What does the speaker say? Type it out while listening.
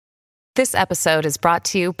This episode is brought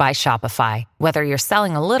to you by Shopify. Whether you're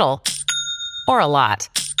selling a little or a lot,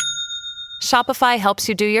 Shopify helps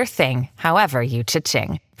you do your thing, however you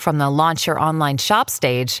cha-ching. From the launch your online shop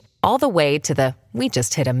stage, all the way to the we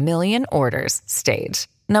just hit 1 million orders stage.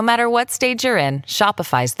 No matter what stage you're in,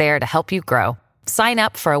 Shopify's there to help you grow. Sign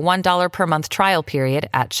up for a $1 per month trial period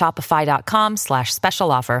at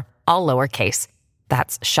shopify.com/special offer, all lowercase.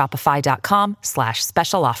 That's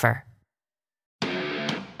shopify.com/special offer.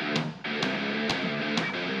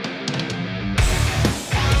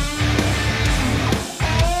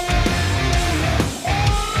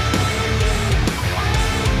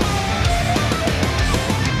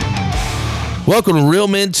 Welcome to Real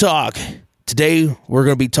Men Talk. Today, we're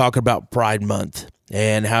going to be talking about Pride Month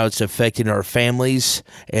and how it's affecting our families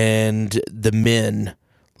and the men.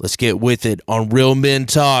 Let's get with it on Real Men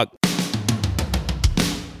Talk.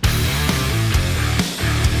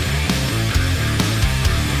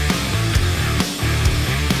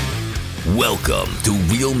 Welcome to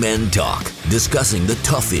Real Men Talk, discussing the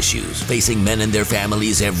tough issues facing men and their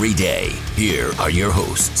families every day. Here are your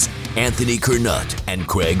hosts, Anthony Kernut and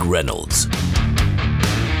Craig Reynolds.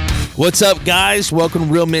 What's up, guys? Welcome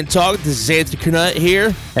to Real Men Talk. This is Anthony Kernut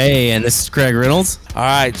here. Hey, and this is Craig Reynolds. All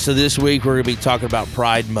right, so this week we're going to be talking about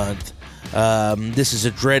Pride Month. This is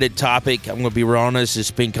a dreaded topic. I'm going to be real honest. It's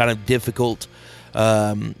been kind of difficult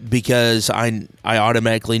because I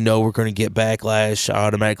automatically know we're going to get backlash. I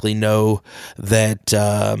automatically know that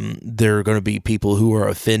there are going to be people who are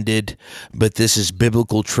offended, but this is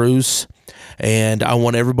biblical truths. And I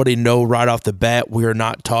want everybody to know right off the bat, we are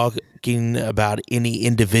not talking about any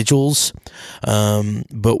individuals,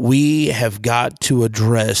 but we have got to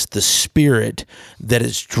address the spirit that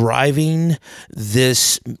is driving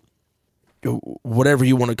this, whatever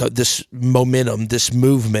you want to call it, this momentum, this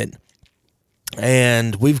movement.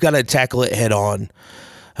 And we've got to tackle it head on.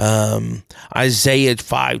 Isaiah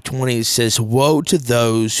 5:20 says, "Woe to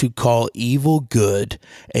those who call evil good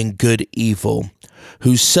and good evil,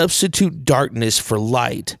 who substitute darkness for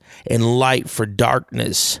light and light for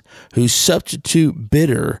darkness, who substitute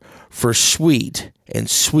bitter for sweet and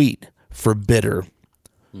sweet for bitter."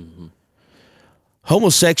 Mm-hmm.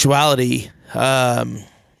 Homosexuality,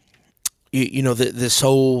 this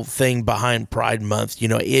whole thing behind Pride Month,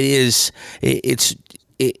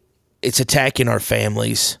 it's attacking our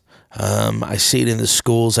families. I see it in the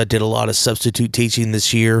schools. I did a lot of substitute teaching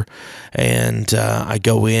this year, and I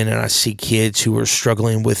go in and I see kids who are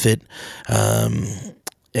struggling with it.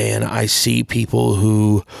 And I see people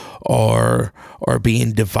who are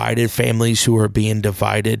being divided, families who are being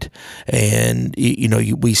divided. And,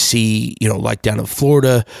 we see, like down in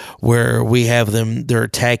Florida where we have them, they're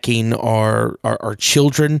attacking our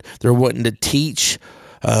children. They're wanting to teach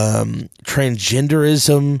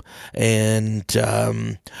transgenderism and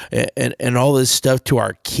all this stuff to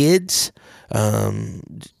our kids,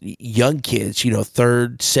 young kids,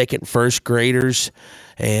 third, second, first graders,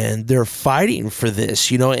 and they're fighting for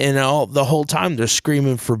this, and the whole time they're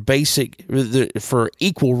screaming for for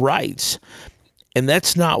equal rights, and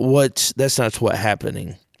that's not what's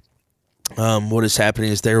happening. What is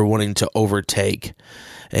happening is they're wanting to overtake,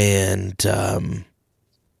 and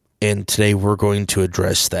today we're going to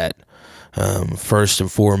address that. First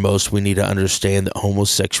and foremost, we need to understand that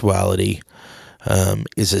homosexuality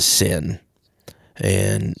is a sin.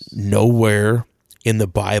 And nowhere in the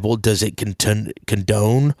Bible does it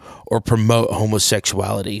condone or promote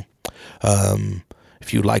homosexuality.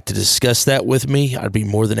 If you'd like to discuss that with me, I'd be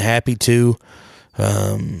more than happy to.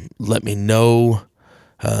 Let me know.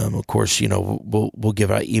 Of course, we'll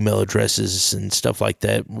give our email addresses and stuff like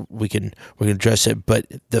that. We can address it. But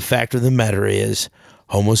the fact of the matter is,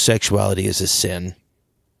 homosexuality is a sin.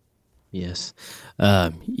 Yes.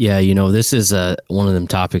 This is one of them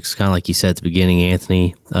topics, kind of like you said at the beginning,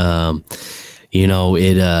 Anthony. It's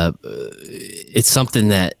something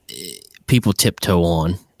that people tiptoe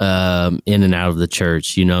on in and out of the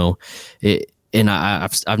church. And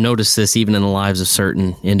I've noticed this even in the lives of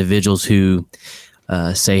certain individuals who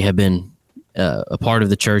say have been a part of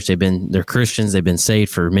the church. They're Christians. They've been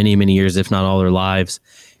saved for many, many years, if not all their lives.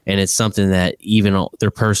 And it's something that even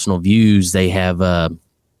their personal views, they have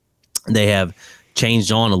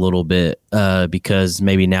changed on a little bit because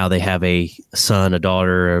maybe now they have a son, a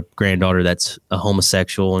daughter, a granddaughter that's a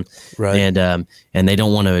homosexual, and right. and they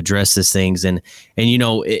don't want to address these things. And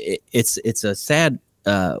it's a sad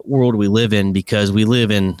world we live in, because we live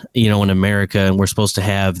in America, and we're supposed to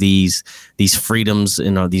have these freedoms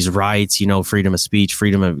and these rights, freedom of speech,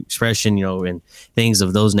 freedom of expression, and things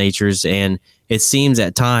of those natures. And it seems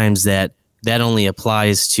at times that only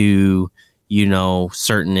applies to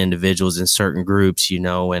certain individuals and certain groups,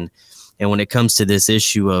 and And when it comes to this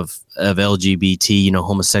issue of LGBT,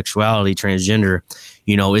 homosexuality, transgender,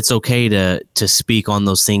 it's okay to speak on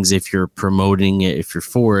those things if you're promoting it, if you're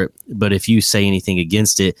for it. But if you say anything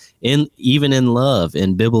against it, even in love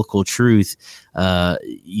and biblical truth,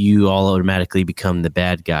 you all automatically become the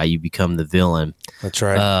bad guy. You become the villain. That's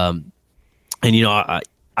right. And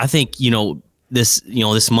I think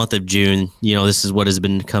this month of June, this is what has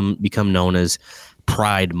become known as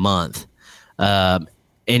Pride Month.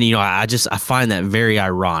 And I find that very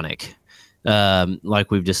ironic.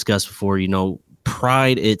 Like we've discussed before,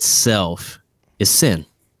 pride itself is sin.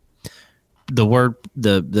 The word,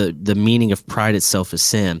 the meaning of pride itself is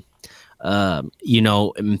sin.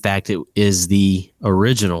 In fact, it is the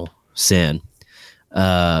original sin.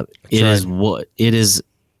 It is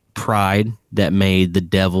pride that made the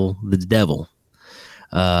devil the devil.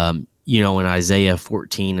 In Isaiah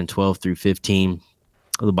 14 and 12 through 15,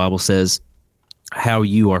 the Bible says, "How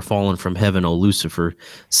you are fallen from heaven, O Lucifer,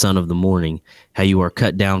 son of the morning, how you are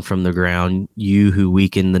cut down from the ground, you who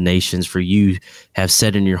weaken the nations, for you have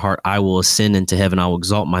said in your heart, I will ascend into heaven, I will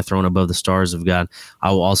exalt my throne above the stars of God.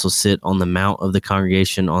 I will also sit on the mount of the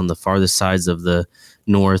congregation on the farthest sides of the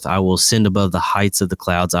north. I will ascend above the heights of the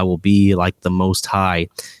clouds. I will be like the Most High.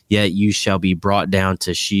 Yet you shall be brought down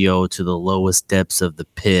to Sheol, to the lowest depths of the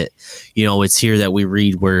pit." It's here that we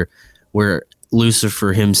read where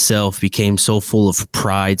Lucifer himself became so full of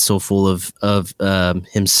pride, so full of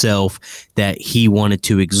himself, that he wanted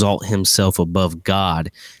to exalt himself above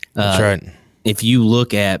God. That's right. If you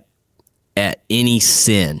look at any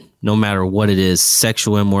sin, no matter what it is,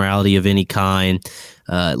 sexual immorality of any kind,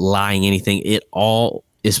 lying, anything, it all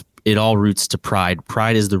roots to pride.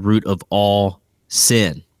 Pride is the root of all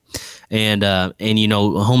sin. And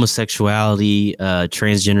homosexuality,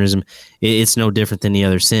 transgenderism, it's no different than the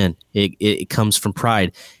other sin. It comes from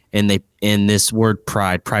pride, and this word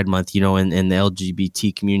pride month, and the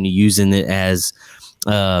LGBT community using it as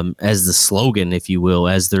the slogan, if you will,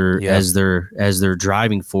 as their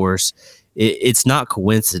driving force. It's not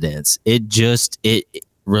coincidence. It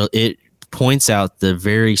points out the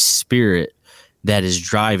very spirit that is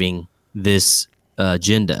driving this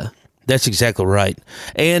agenda. That's exactly right.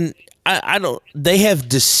 And they have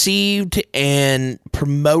deceived and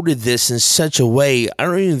promoted this in such a way, I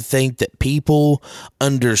don't even think that people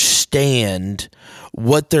understand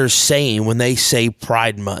what they're saying when they say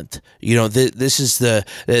Pride Month. This is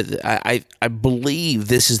I believe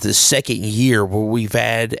this is the second year where we've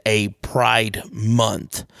had a Pride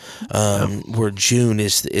Month, where June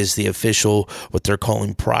is the official, what they're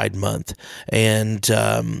calling Pride Month. And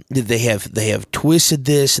they have twisted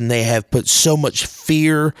this, and they have put so much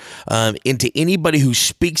fear into anybody who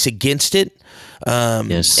speaks against it,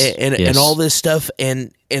 and all this stuff,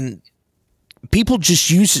 and people just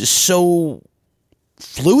use it so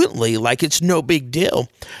fluently, like it's no big deal,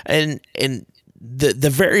 and the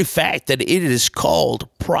very fact that it is called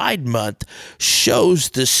Pride Month shows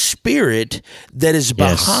the spirit that is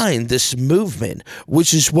behind this movement,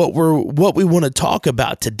 which is what we want to talk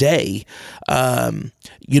about today.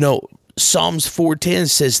 Psalms 4:10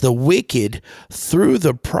 says, "The wicked, through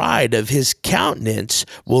the pride of his countenance,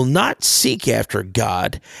 will not seek after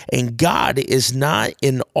God, and God is not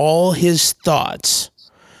in all his thoughts."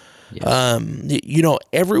 Yes.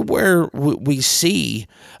 Everywhere we see,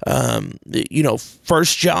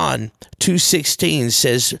 1 John 2:16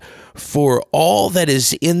 says, "For all that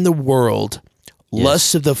is in the world,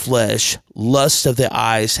 lust of the flesh, lust of the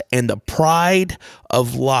eyes, and the pride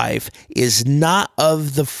of life is not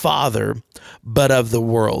of the Father, but of the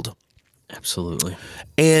world." Absolutely.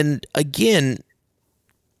 And again,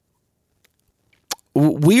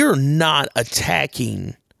 we are not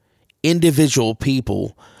attacking individual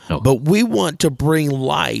people, but we want to bring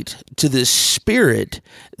light to the spirit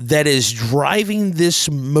that is driving this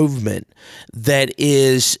movement, that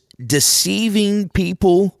is deceiving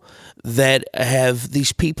people, that have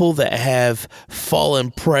these people that have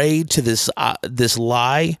fallen prey to this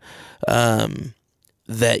lie,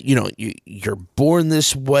 that you're born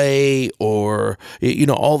this way, or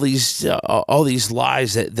all these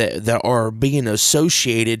lies that are being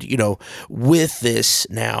associated with this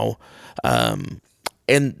now,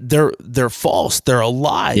 and they're false. They're a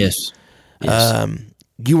lie. Yes.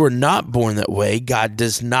 You were not born that way. God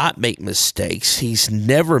does not make mistakes. He's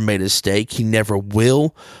never made a mistake. He never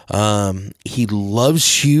will. He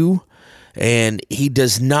loves you, and he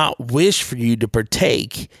does not wish for you to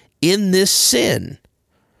partake in this sin.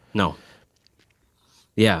 No.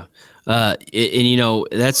 Yeah. And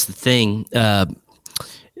that's the thing.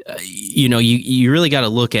 You really got to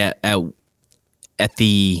look at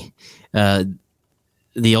the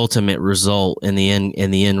the ultimate result and the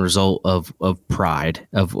end result of pride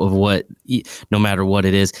of what, no matter what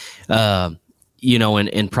it is.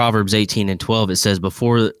 In Proverbs 18:12, it says,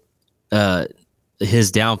 before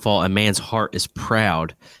his downfall, a man's heart is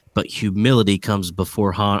proud, but humility comes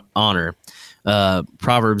before honor.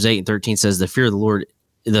 Proverbs 8:13 says, the fear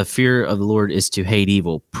of the Lord is to hate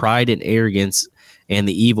evil. Pride and arrogance and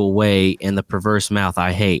the evil way and the perverse mouth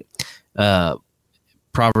I hate.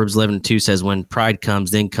 Proverbs 11:2 says, when pride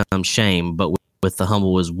comes, then comes shame, but with the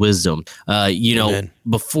humble is wisdom.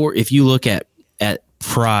 Before, if you look at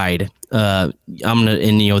pride,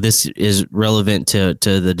 this is relevant to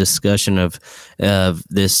the discussion of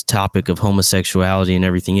this topic of homosexuality and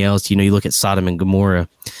everything else. You look at Sodom and Gomorrah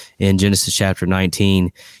in Genesis chapter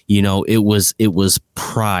 19. It was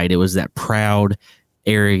pride. It was that proud,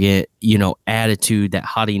 arrogant, attitude, that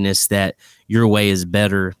haughtiness, that your way is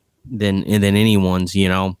better than anyone's.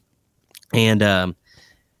 I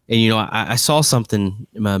saw something.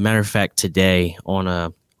 Matter of fact, today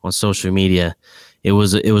on social media. It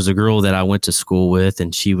was a girl that I went to school with,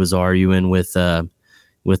 and she was arguing with a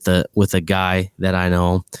guy that I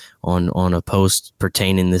know on a post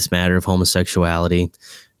pertaining this matter of homosexuality.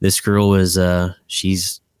 This girl is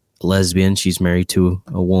she's lesbian. She's married to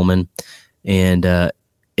a woman, and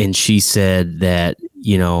she said that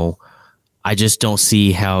I just don't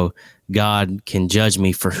see how God can judge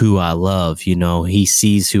me for who I love. He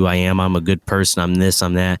sees who I am. I'm a good person. I'm this.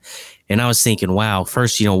 I'm that. And I was thinking, wow,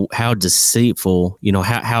 first, how deceitful,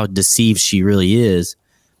 how deceived she really is.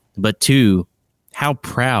 But two, how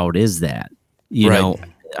proud is that? You got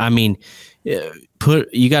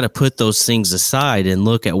to put those things aside and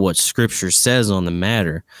look at what Scripture says on the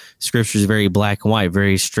matter. Scripture is very black and white,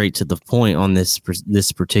 very straight to the point on this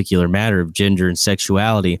particular matter of gender and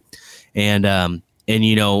sexuality. And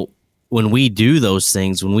when we do those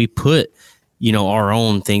things, when we put, our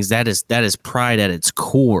own things, that is pride at its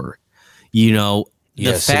core.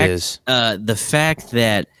 Yes, it is. The fact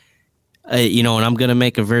that, and I'm going to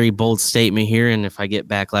make a very bold statement here, and if I get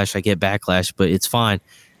backlash, I get backlash, but it's fine.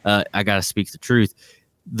 I got to speak the truth.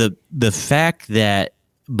 The fact that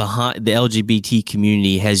behind the LGBT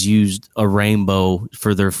community has used a rainbow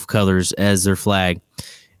for their colors as their flag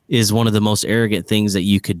is one of the most arrogant things that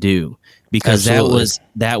you could do, because Absolutely.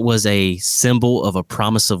 that was a symbol of a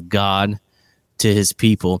promise of God to his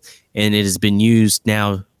people, and it has been used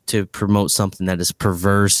now to promote something that is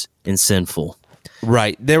perverse and sinful.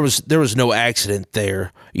 Right. There was no accident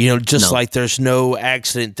there. Like there's no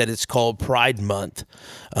accident that it's called Pride Month.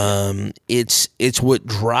 It's what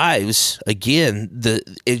drives, again,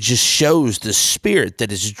 it just shows the spirit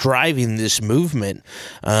that is driving this movement.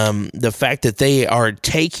 The fact that they are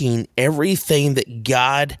taking everything that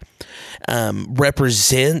God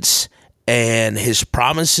represents and his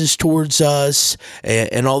promises towards us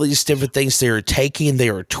and all these different things they are taking, they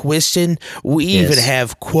are twisting. We even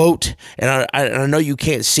have quote, and I know you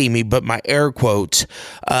can't see me, but my air quotes,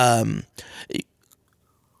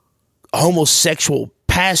 homosexual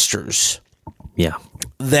pastors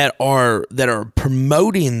that are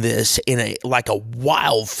promoting this in like a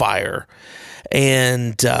wildfire.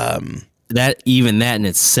 And that in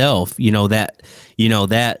itself,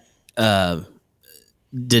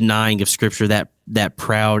 denying of Scripture, that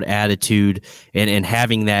proud attitude and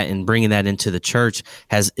having that and bringing that into the church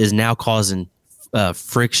is now causing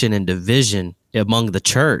friction and division among the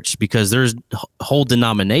church, because there's whole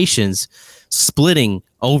denominations splitting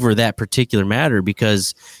over that particular matter,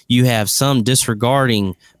 because you have some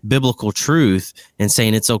disregarding biblical truth and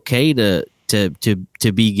saying it's okay to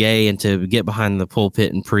be gay and to get behind the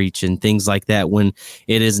pulpit and preach and things like that when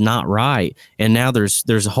it is not right. And now there's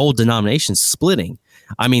a whole denomination splitting.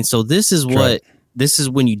 I mean, so this is this is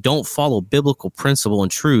when you don't follow biblical principle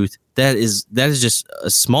and truth. That is just a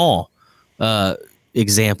small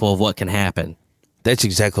example of what can happen. That's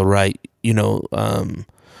exactly right.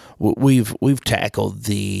 We've tackled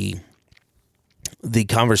the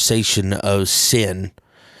conversation of sin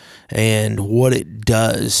and what it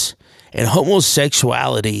does, and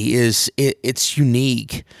homosexuality it's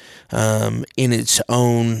unique in its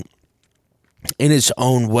own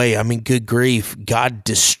way. I mean, good grief, God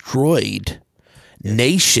destroyed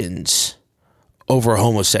nations over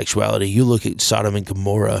homosexuality. You look at Sodom and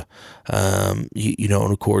Gomorrah, and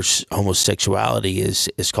of course, homosexuality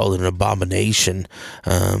is called an abomination.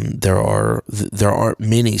 There aren't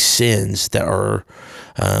many sins that are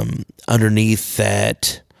underneath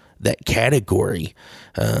that category.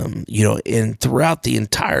 And throughout the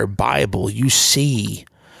entire Bible, you see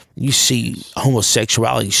you see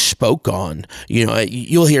homosexuality spoke on.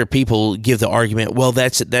 You'll hear people give the argument, well,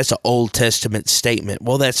 that's an Old Testament statement.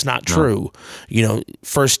 Well, that's not true. 1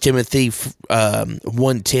 Timothy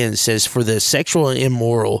 1:10 says, for the sexual and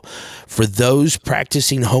immoral, for those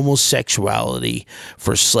practicing homosexuality,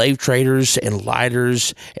 for slave traders and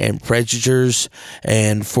liars and predators,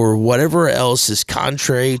 and for whatever else is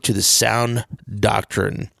contrary to the sound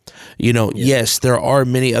doctrine. Yes, there are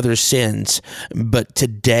many other sins, but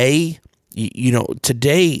today,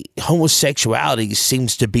 homosexuality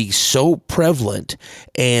seems to be so prevalent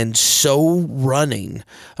and so running.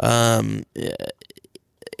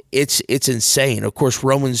 It's insane. Of course,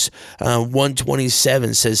 Romans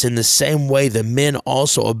 1:27 says, in the same way, the men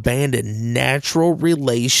also abandoned natural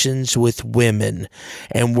relations with women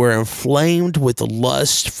and were inflamed with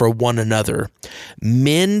lust for one another.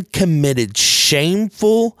 Men committed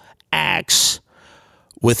shameful acts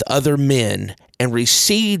with other men and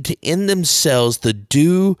received in themselves the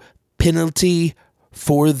due penalty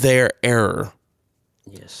for their error.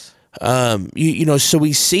 Yes. So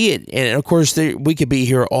we see it, and of course we could be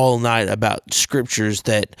here all night about scriptures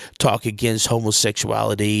that talk against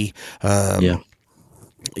homosexuality, and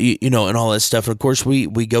all that stuff. And of course we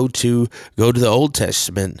go to the Old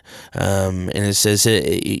Testament, and it says,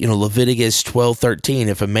 Leviticus 12:13,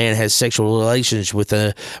 if a man has sexual relations with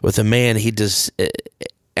a man, he does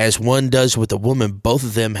as one does with a woman. Both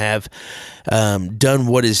of them have done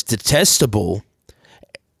what is detestable,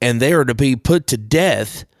 and they are to be put to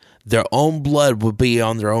death. Their own blood will be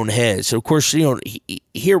on their own heads. So, of course,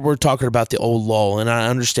 here we're talking about the old law, and I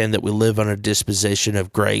understand that we live on a disposition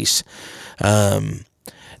of grace.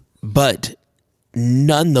 But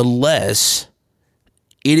nonetheless,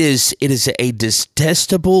 it is a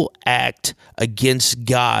detestable act against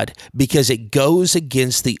God because it goes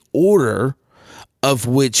against the order of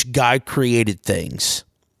which God created things.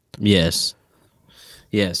 Yes.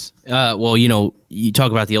 Well, you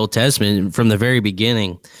talk about the Old Testament from the very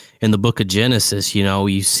beginning. In the book of Genesis,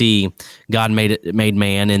 you see God made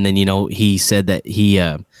man, and then he said that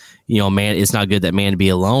man, it's not good that man to be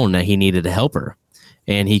alone. That he needed a helper,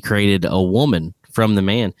 and he created a woman from the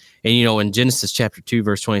man. And in Genesis chapter 2,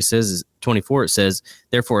 verse 24, it says,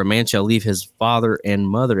 therefore a man shall leave his father and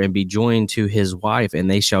mother and be joined to his wife,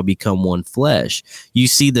 and they shall become one flesh. You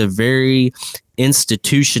see the very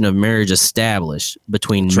institution of marriage established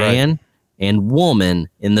between man and woman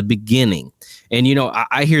in the beginning. And,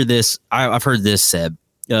 I hear this, I've heard this said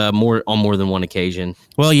on more than one occasion.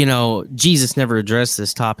 Well, Jesus never addressed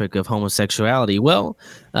this topic of homosexuality. Well,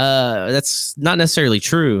 that's not necessarily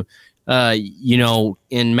true.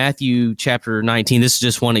 In Matthew chapter 19, this is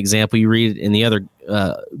just one example. You read it in the other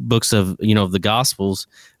books of, the Gospels,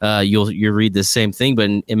 you'll read the same thing. But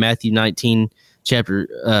in Matthew 19, chapter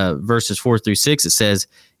verses 4-6, it says,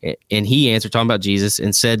 and he answered, talking about Jesus,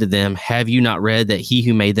 and said to them, have you not read that he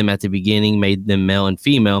who made them at the beginning made them male and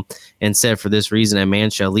female, and said, for this reason a man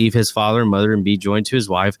shall leave his father and mother and be joined to his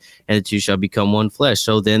wife, and the two shall become one flesh.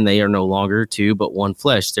 So then they are no longer two, but one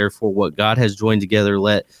flesh. Therefore what God has joined together,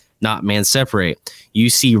 let not man separate. You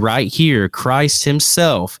see right here, Christ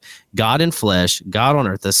himself, God in flesh, God on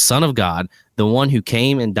earth, the Son of God, the one who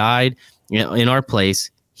came and died in our place.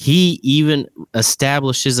 He even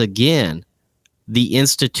establishes again the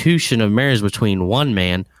institution of marriage between one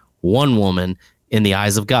man, one woman in the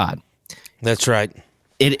eyes of God. That's right.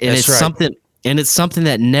 It's something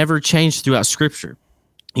that never changed throughout Scripture.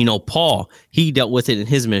 Paul, he dealt with it in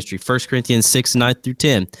his ministry. 1 Corinthians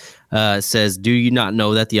 6:9-10 says, do you not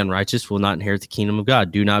know that the unrighteous will not inherit the kingdom of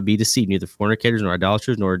God? Do not be deceived. Neither fornicators, nor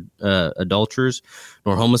idolaters, nor adulterers,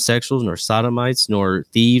 nor homosexuals, nor sodomites, nor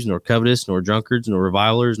thieves, nor covetous, nor drunkards, nor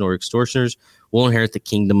revilers, nor extortioners will inherit the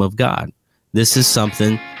kingdom of God. This is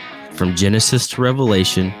something from Genesis to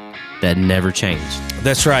Revelation that never changed.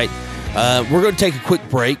 That's right. We're going to take a quick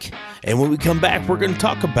break, and when we come back, we're going to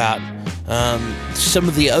talk about some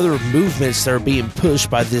of the other movements that are being pushed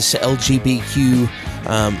by this LGBTQ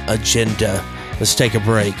agenda. Let's take a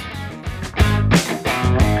break.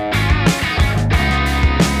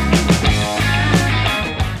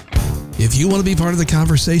 If you want to be part of the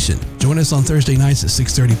conversation, join us on Thursday nights at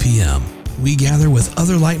 6:30 p.m. We gather with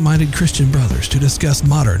other like-minded Christian brothers to discuss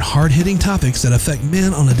modern, hard-hitting topics that affect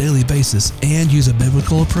men on a daily basis and use a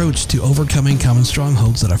biblical approach to overcoming common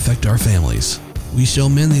strongholds that affect our families. We show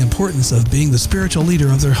men the importance of being the spiritual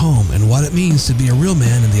leader of their home and what it means to be a real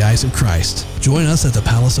man in the eyes of Christ. Join us at the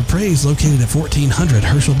Palace of Praise located at 1400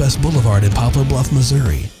 Herschel Best Boulevard in Poplar Bluff,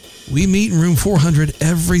 Missouri. We meet in room 400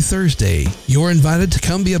 every Thursday. You're invited to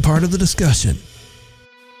come be a part of the discussion.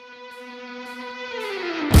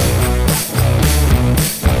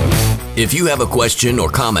 If you have a question or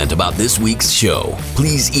comment about this week's show,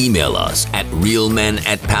 please email us at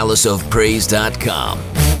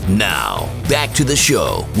realmen@palaceofpraise.com. Now, back to the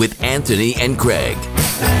show with Anthony and Craig.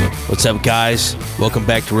 What's up, guys? Welcome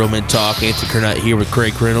back to Real Men Talk. Anthony Kernut here with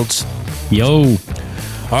Craig Reynolds. Yo. All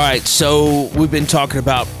right, so we've been talking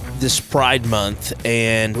about this Pride Month,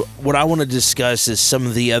 and what I want to discuss is some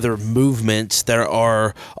of the other movements that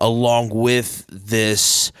are along with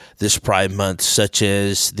this Pride Month, such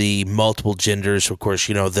as the multiple genders. Of course,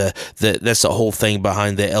 you know that's the whole thing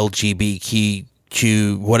behind the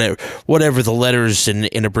LGBTQ, whatever the letters and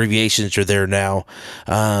abbreviations are there now.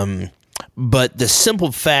 But the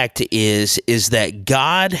simple fact is that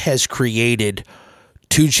God has created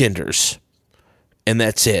two genders, and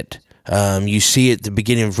that's it. You see at the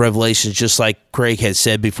beginning of Revelation, just like Craig had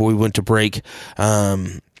said before we went to break,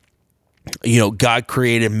 God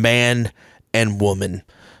created man and woman.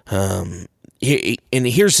 And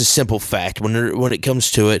here's the simple fact. When it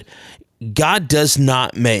comes to it, God does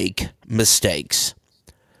not make mistakes.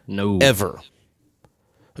 No. Ever.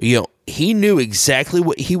 He knew exactly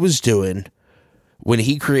what he was doing when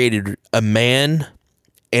he created a man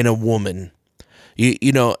and a woman.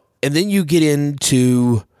 And then you get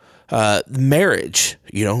into marriage.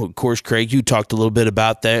 Of course, Craig, you talked a little bit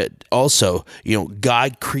about that also.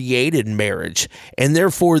 God created marriage, and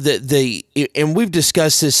therefore and we've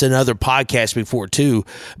discussed this in other podcasts before too,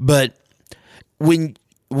 but when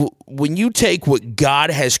you take what God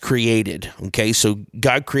has created, okay, so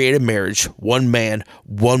God created marriage, one man,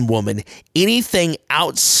 one woman, anything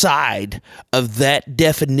outside of that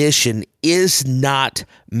definition is not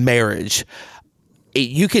marriage.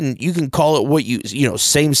 You can call it what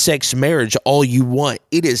same-sex marriage all you want.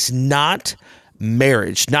 It is not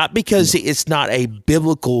marriage. Not because it's not a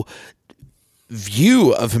biblical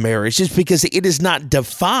view of marriage. It's because it is not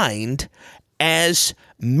defined as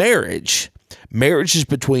marriage. Marriage is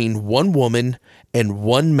between one woman and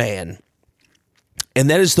one man. And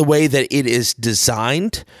that is the way that it is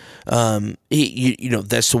designed. That's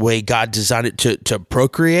the way God designed it to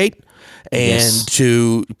procreate and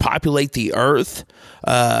to populate the earth.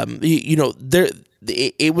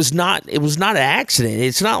 It was not an accident.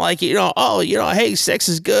 It's not like, hey, sex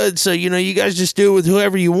is good, so you guys just do it with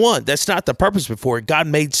whoever you want. That's not the purpose before it. God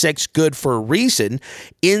made sex good for a reason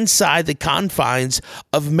inside the confines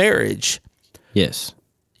of marriage. Yes.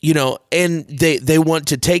 And they want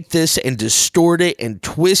to take this and distort it and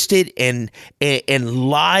twist it and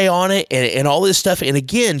lie on it and all this stuff. And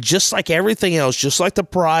again, just like everything else, just like the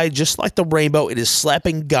pride, just like the rainbow, it is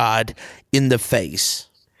slapping God in the face.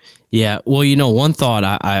 Yeah. Well, one thought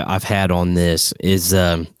I've had on this is,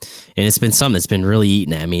 and it's been something that's been really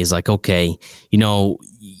eating at me, is like, okay, you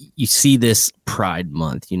see this Pride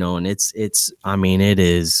Month, and it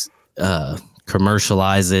is,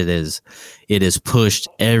 commercialize it is pushed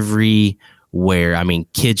everywhere. I mean,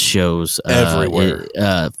 kids shows everywhere,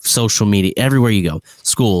 social media, everywhere you go,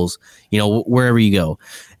 schools, wherever you go.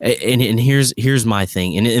 And here's my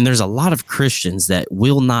thing, and there's a lot of Christians that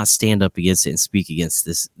will not stand up against it and speak against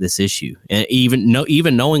this issue, and even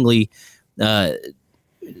knowingly,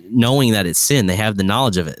 knowing that it's sin, they have the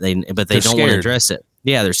knowledge of it, but they don't want to address it.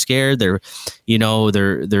 Yeah, they're scared. They've bowed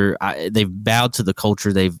to the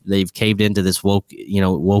culture. They've caved into this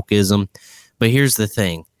wokeism. But here's the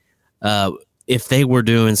thing: if they were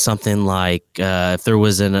doing something like if there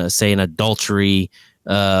was an adultery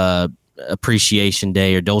appreciation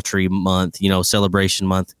day or adultery month, celebration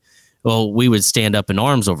month, well, we would stand up in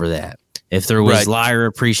arms over that. If there was Liar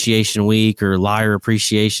Appreciation Week or Liar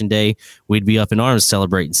Appreciation Day, we'd be up in arms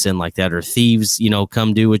celebrating sin like that. Or thieves,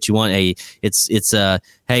 come do what you want. Hey, it's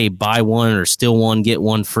hey, buy one or steal one, get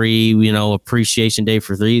one free. Appreciation Day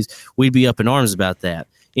for thieves. We'd be up in arms about that.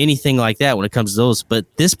 Anything like that when it comes to those.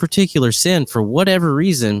 But this particular sin, for whatever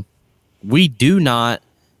reason, we don't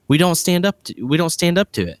stand up to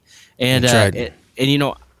it. And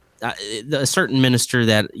a certain minister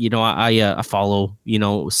that I follow,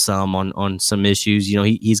 some on some issues.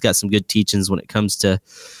 He's got some good teachings when it comes to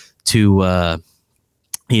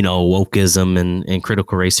wokeism and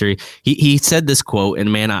critical race theory. He said this quote,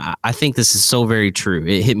 and man, I think this is so very true.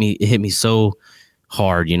 It hit me so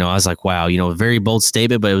hard. I was like, wow, a very bold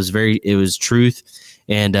statement, but it was truth.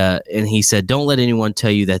 And he said, don't let anyone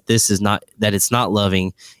tell you that it's not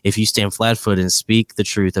loving if you stand flat-footed and speak the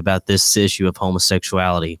truth about this issue of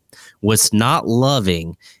homosexuality. What's not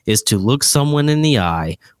loving is to look someone in the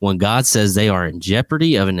eye when God says they are in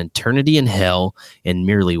jeopardy of an eternity in hell and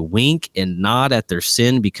merely wink and nod at their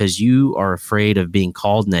sin because you are afraid of being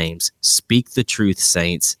called names. Speak the truth,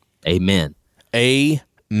 saints. Amen.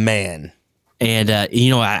 Amen.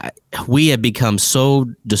 And, we have become so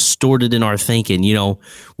distorted in our thinking.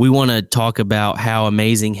 We want to talk about how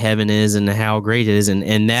amazing heaven is and how great it is,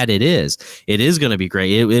 and that it is. It is going to be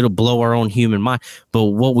great. It'll blow our own human mind. But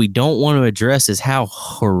what we don't want to address is how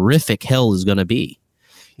horrific hell is going to be.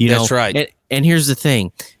 That's right. And here's the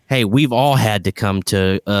thing. Hey, we've all had to come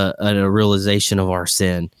to a realization of our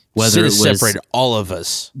sin. Whether sin it was separated all of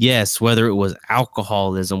us. Yes, whether it was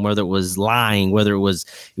alcoholism, whether it was lying, whether it was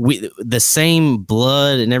the same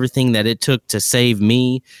blood and everything that it took to save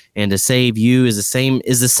me and to save you is the same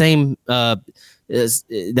that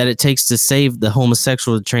it takes to save the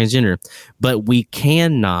homosexual, the transgender. But we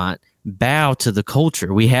cannot bow to the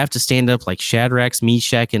culture. We have to stand up like Shadrach,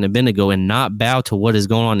 Meshach, and Abednego and not bow to what is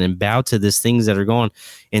going on and bow to these things that are going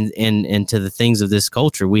on and to the things of this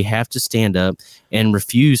culture. We have to stand up and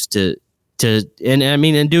refuse to do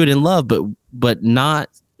it in love, but not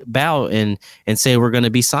bow and say we're going to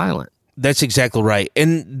be silent. That's exactly right.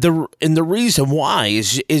 And the reason why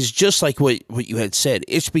is just like what you had said.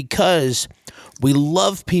 It's because we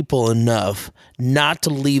love people enough not to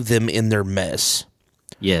leave them in their mess.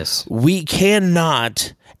 Yes. We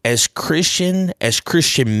cannot, as Christian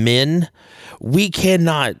men, we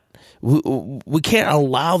can't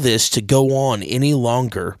allow this to go on any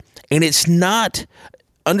longer. And it is not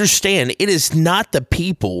the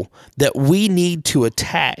people that we need to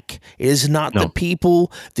attack. It is not the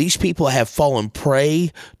people. These people have fallen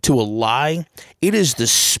prey to a lie. It is the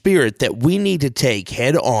spirit that we need to take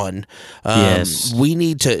head on. Yes. We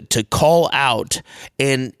need to call out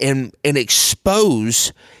and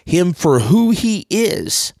expose him for who he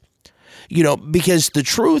is. Because the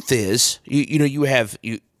truth is, you have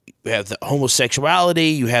the homosexuality,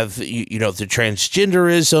 you have the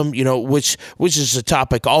transgenderism, which is a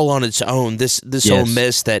topic all on its own. This Yes. whole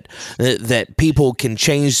mess that people can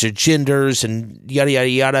change their genders and yada yada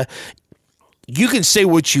yada. You can say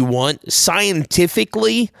what you want.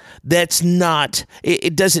 Scientifically, that's not,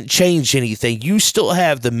 it doesn't change anything. You still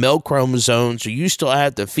have the male chromosomes, or you still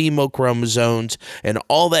have the female chromosomes and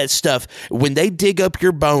all that stuff. When they dig up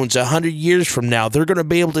your bones 100 years from now, they're going to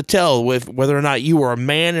be able to tell whether or not you were a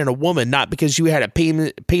man and a woman, not because you had a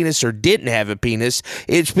penis or didn't have a penis.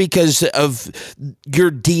 It's because of your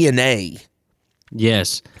DNA.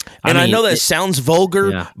 Yes. I know that sounds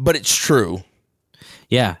vulgar, yeah. but it's true.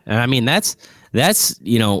 Yeah. And I mean, that's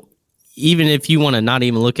even if you want to not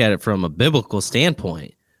even look at it from a biblical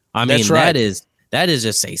standpoint, I mean, right. that is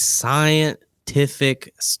just a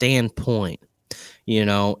scientific standpoint,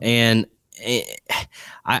 and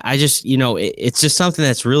I just, it's just something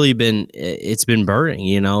that's really been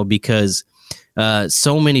burning, because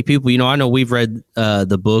so many people, I know we've read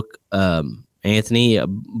the book, Anthony,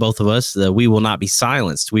 both of us, We Will Not Be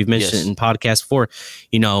Silenced. We've mentioned it in podcast before.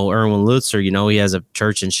 Erwin Lutzer, he has a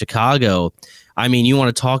church in Chicago. I mean, you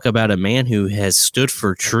want to talk about a man who has stood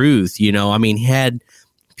for truth, had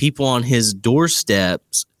people on his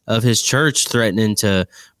doorsteps of his church threatening to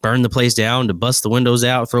burn the place down, to bust the windows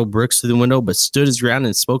out, throw bricks through the window, but stood his ground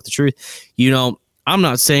and spoke the truth. I'm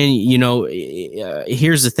not saying,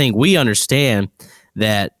 here's the thing. We understand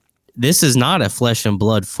that this is not a flesh and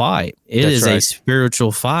blood fight. It is a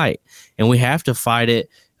spiritual fight, and we have to fight it,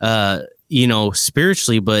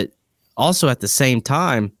 spiritually, but also at the same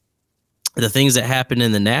time, the things that happen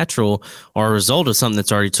in the natural are a result of something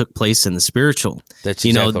that's already took place in the spiritual. That's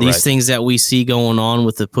exactly these right. things that we see going on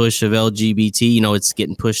with the push of LGBT, it's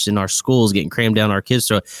getting pushed in our schools, getting crammed down our kids'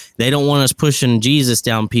 throat. They don't want us pushing Jesus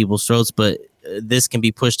down people's throats, but this can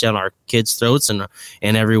be pushed down our kids' throats and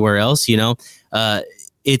everywhere else,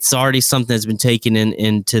 it's already something that's been taken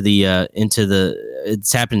into the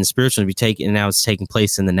it's happened in the spiritual, and now it's taking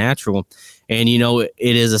place in the natural. And, it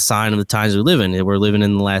is a sign of the times we live in. We're living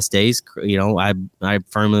in the last days. I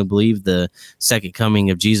firmly believe the second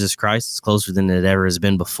coming of Jesus Christ is closer than it ever has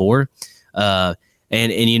been before. And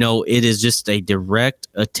it is just a direct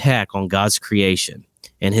attack on God's creation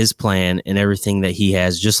and his plan and everything that he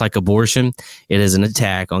has. Just like abortion, it is an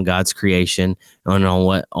attack on God's creation and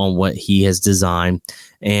on what he has designed.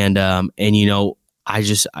 And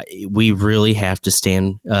we really have to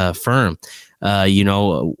stand firm.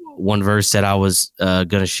 One verse that I was going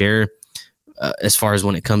to share as far as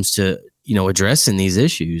when it comes to, addressing these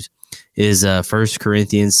issues is 1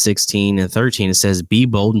 Corinthians 16:13. It says, "Be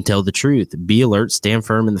bold and tell the truth. Be alert, stand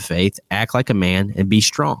firm in the faith, act like a man, and be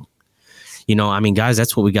strong." Guys,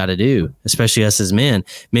 that's what we got to do, especially us as men.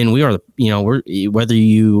 Men, we are, we're, whether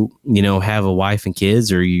you have a wife and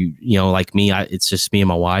kids, or like me, it's just me and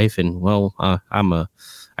my wife. And I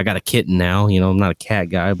got a kitten now, I'm not a cat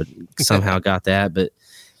guy, but somehow got that. But,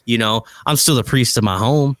 I'm still the priest of my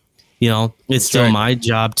home. It's still my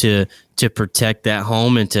job to protect that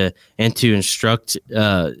home and to instruct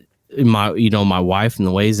my wife in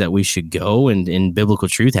the ways that we should go and in biblical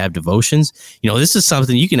truth, have devotions. This is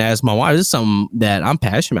something you can ask my wife. This is something that I'm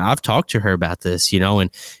passionate about. I've talked to her about this, and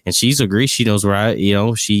she's agreed. She knows where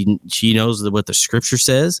she knows what the scripture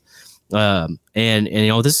says. And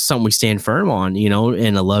this is something we stand firm on,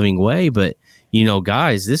 in a loving way. But,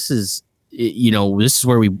 guys, this is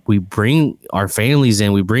where we bring our families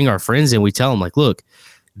in, we bring our friends in, we tell them, like, look,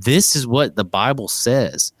 this is what the Bible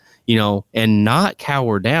says. And not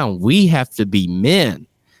cower down. We have to be men,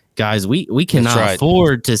 guys. We cannot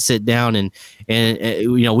afford to sit down and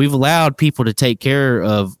we've allowed people to take care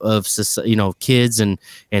of kids and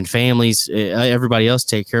families, everybody else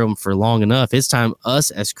take care of them for long enough. It's time us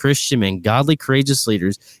as Christian and godly, courageous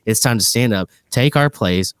leaders. It's time to stand up, take our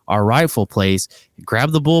place, our rightful place,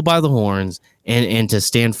 grab the bull by the horns, and to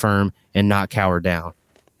stand firm and not cower down.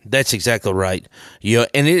 That's exactly right.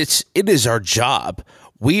 And it is our job.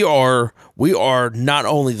 We are not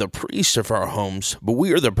only the priests of our homes, but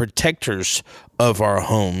we are the protectors of our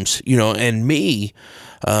homes. And me,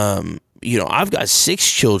 I've got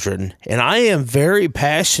 6 children, and I am very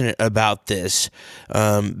passionate about this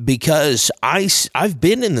because I've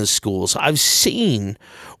been in the schools. I've seen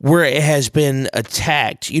where it has been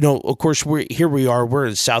attacked. Of course, we're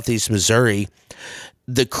in Southeast Missouri.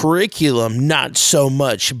 The curriculum, not so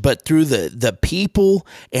much, but through the people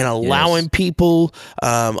and allowing people,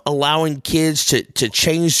 allowing kids to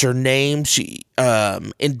change their names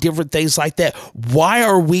and different things like that. Why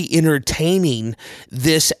are we entertaining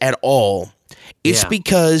this at all? It's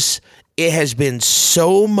because it has been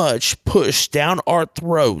so much pushed down our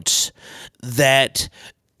throats that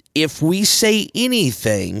if we say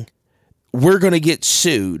anything, we're going to get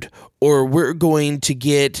sued, or we're going to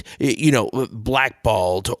get,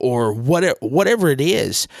 blackballed, or whatever it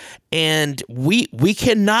is. And we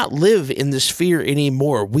cannot live in this fear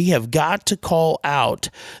anymore. We have got to call out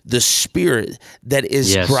the spirit that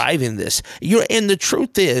is driving this. And the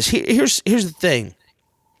truth is, here's the thing.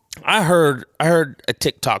 I heard a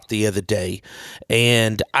TikTok the other day,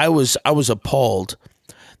 and I was appalled.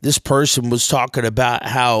 This person was talking about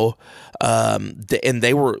how, and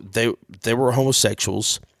they were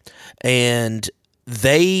homosexuals, and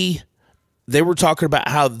they were talking about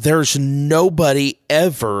how there's nobody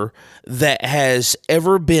ever that has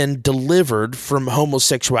ever been delivered from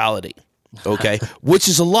homosexuality. Okay, which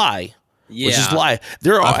is a lie. Yeah, which is a lie.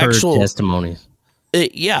 There are actual testimonies.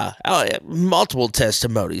 Multiple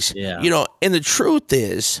testimonies. Yeah, and the truth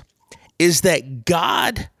is that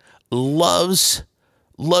God loves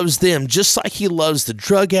them just like he loves the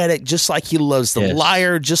drug addict, just like he loves the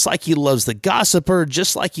liar, just like he loves the gossiper,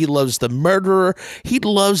 just like he loves the murderer. He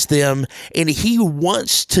loves them, and he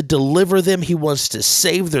wants to deliver them. He wants to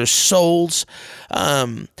save their souls.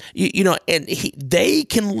 And they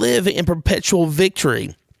can live in perpetual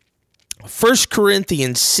victory. 1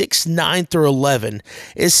 Corinthians 6:9-11,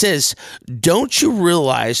 it says, "Don't you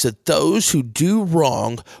realize that those who do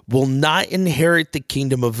wrong will not inherit the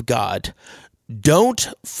kingdom of God? Don't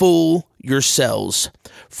fool yourselves.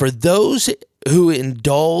 For those who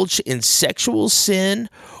indulge in sexual sin,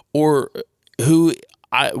 or who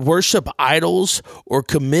worship idols, or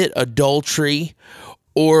commit adultery,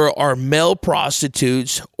 or are male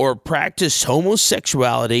prostitutes, or practice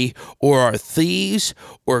homosexuality, or are thieves,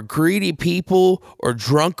 or greedy people, or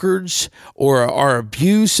drunkards, or are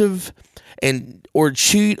abusive, or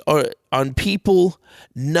cheat on people,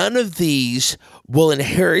 none of these will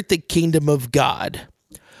inherit the kingdom of God.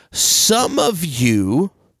 Some of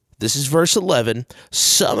you," this is verse 11,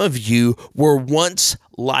 "some of you were once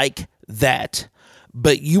like that.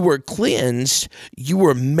 But you were cleansed, you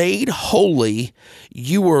were made holy,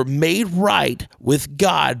 you were made right with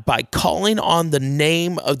God by calling on the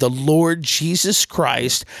name of the Lord Jesus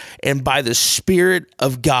Christ and by the Spirit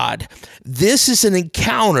of God." This is an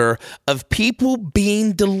encounter of people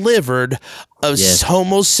being delivered of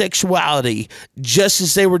homosexuality, just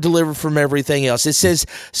as they were delivered from everything else. It says,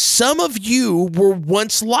 some of you were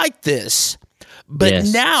once like this, but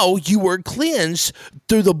now you are cleansed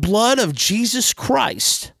through the blood of Jesus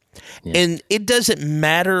Christ. Yeah. And it doesn't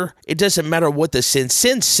matter. It doesn't matter what the sin.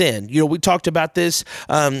 Sin. We talked about this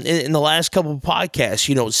in the last couple of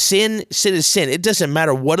podcasts. Sin is sin. It doesn't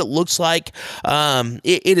matter what it looks like.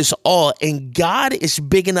 It is all. And God is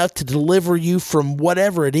big enough to deliver you from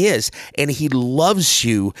whatever it is. And he loves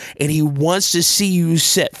you. And he wants to see you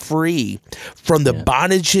set free from the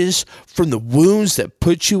bondages, from the wounds that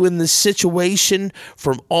put you in this situation,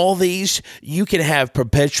 from all these. You can have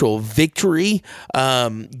perpetual victory.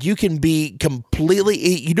 You can be completely,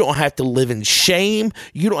 you don't have to live in shame.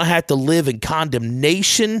 You don't have to live in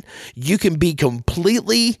condemnation. You can be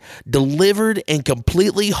completely delivered and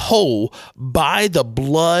completely whole by the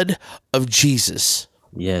blood of Jesus.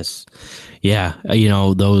 Yes. Yeah.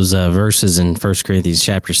 Those verses in 1 Corinthians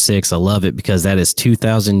chapter 6, I love it because that is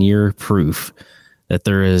 2,000-year proof that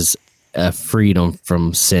there is a freedom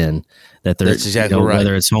from sin. That there's, that's exactly right.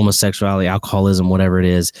 Whether it's homosexuality, alcoholism, whatever it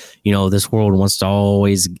is, this world wants to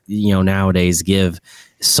always, nowadays give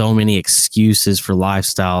so many excuses for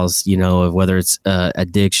lifestyles, of whether it's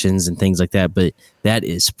addictions and things like that. But that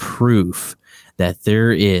is proof that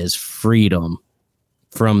there is freedom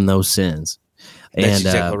from those sins. That's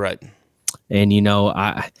exactly right. And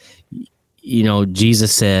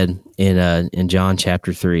Jesus said in John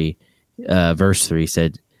chapter 3, verse 3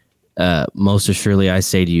 said, most assuredly I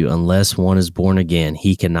say to you, unless one is born again,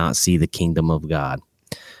 he cannot see the kingdom of God.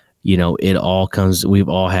 It all comes, we've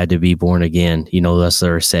all had to be born again, thus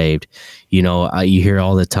they're saved. You hear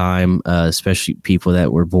all the time, especially people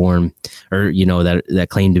that were born or, that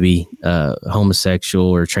claim to be homosexual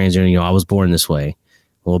or transgender, I was born this way.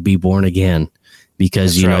 Well, be born again.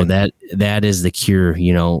 Because, that is the cure.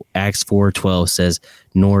 Acts 4:12 says,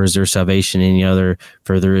 nor is there salvation in any other,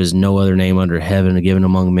 for there is no other name under heaven given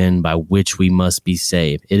among men by which we must be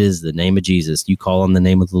saved. It is the name of Jesus. You call on the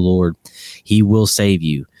name of the Lord, he will save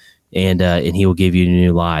you. And he will give you a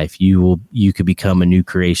new life. You could become a new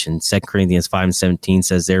creation. 2 Corinthians 5:17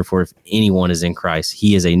 says, therefore, if anyone is in Christ,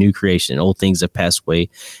 he is a new creation. Old things have passed away.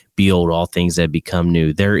 Behold, all things have become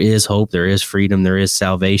new. There is hope. There is freedom. There is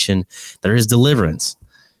salvation. There is deliverance.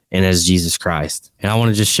 And as Jesus Christ. And I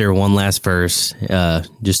want to just share one last verse,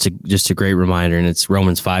 just a great reminder. And it's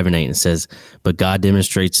Romans 5:8. And it says, but God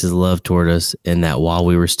demonstrates his love toward us in that while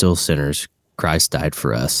we were still sinners, Christ died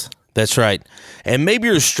for us. That's right. And maybe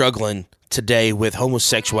you're struggling today with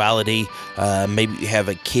homosexuality. Maybe you have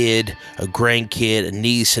a kid, a grandkid, a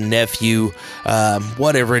niece, a nephew,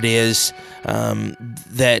 whatever it is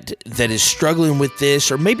that is struggling with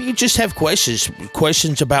this. Or maybe you just have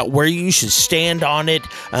questions about where you should stand on it,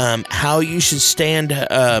 how you should stand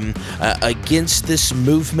against this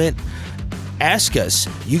movement. Ask us.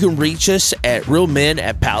 You can reach us at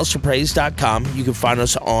realmen@palaceofpraise.com. You can find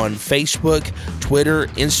us on Facebook, Twitter,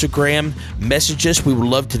 Instagram. Message us. We would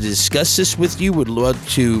love to discuss this with you. We'd love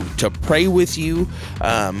to pray with you.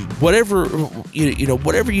 Whatever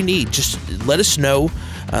whatever you need, just let us know.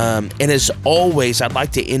 And as always, I'd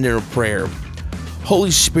like to end in a prayer.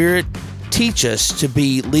 Holy Spirit, teach us to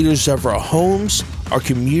be leaders of our homes, our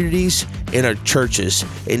communities, and our churches,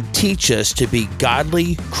 and teach us to be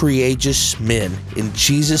godly, courageous men. In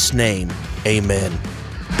Jesus' name, amen.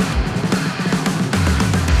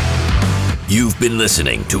 You've been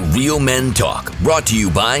listening to Real Men Talk, brought to you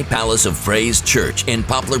by Palace of Praise Church in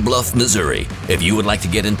Poplar Bluff, Missouri. If you would like to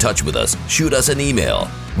get in touch with us, shoot us an email,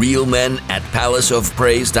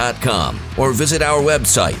 realmen@palaceofpraise.com, or visit our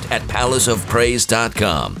website at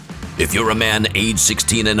palaceofpraise.com. If you're a man age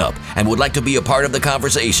 16 and up and would like to be a part of the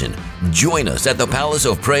conversation, join us at the Palace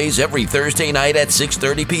of Praise every Thursday night at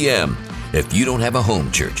 6:30 p.m. If you don't have a home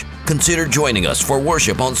church, consider joining us for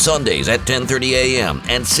worship on Sundays at 10:30 a.m.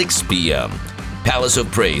 and 6 p.m. Palace of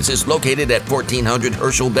Praise is located at 1400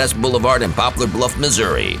 Herschel Best Boulevard in Poplar Bluff,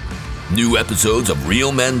 Missouri. New episodes of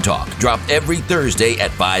Real Men Talk drop every Thursday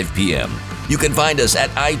at 5 p.m. You can find us at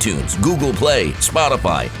iTunes, Google Play,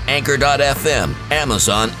 Spotify, Anchor.fm,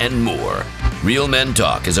 Amazon, and more. Real Men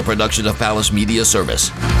Talk is a production of Palace Media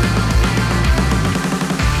Service.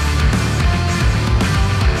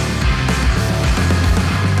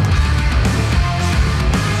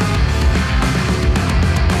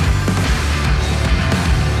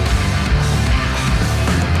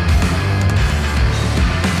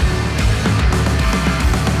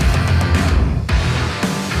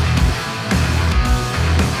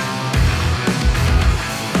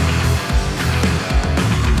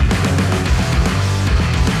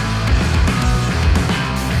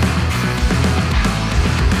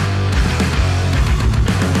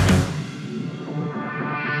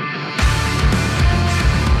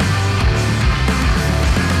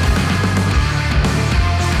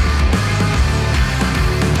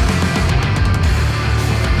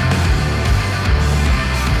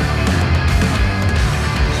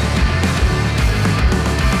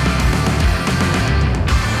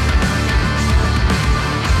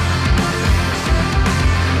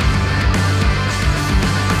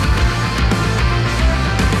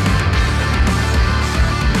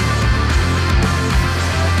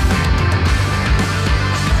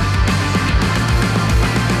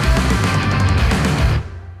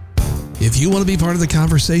 you want to be part of the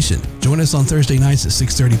conversation, join us on Thursday nights at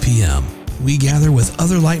 6:30 p.m. We gather with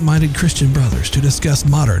other like-minded Christian brothers to discuss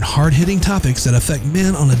modern, hard-hitting topics that affect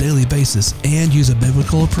men on a daily basis and use a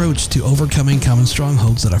biblical approach to overcoming common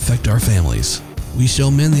strongholds that affect our families. We show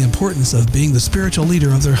men the importance of being the spiritual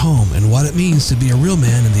leader of their home and what it means to be a real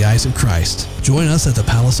man in the eyes of Christ. Join us at the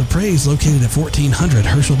Palace of Praise located at 1400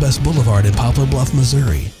 Herschel Best Boulevard in Poplar Bluff,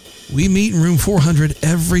 Missouri. We meet in room 400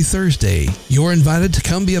 every Thursday. You're invited to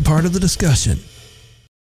come be a part of the discussion.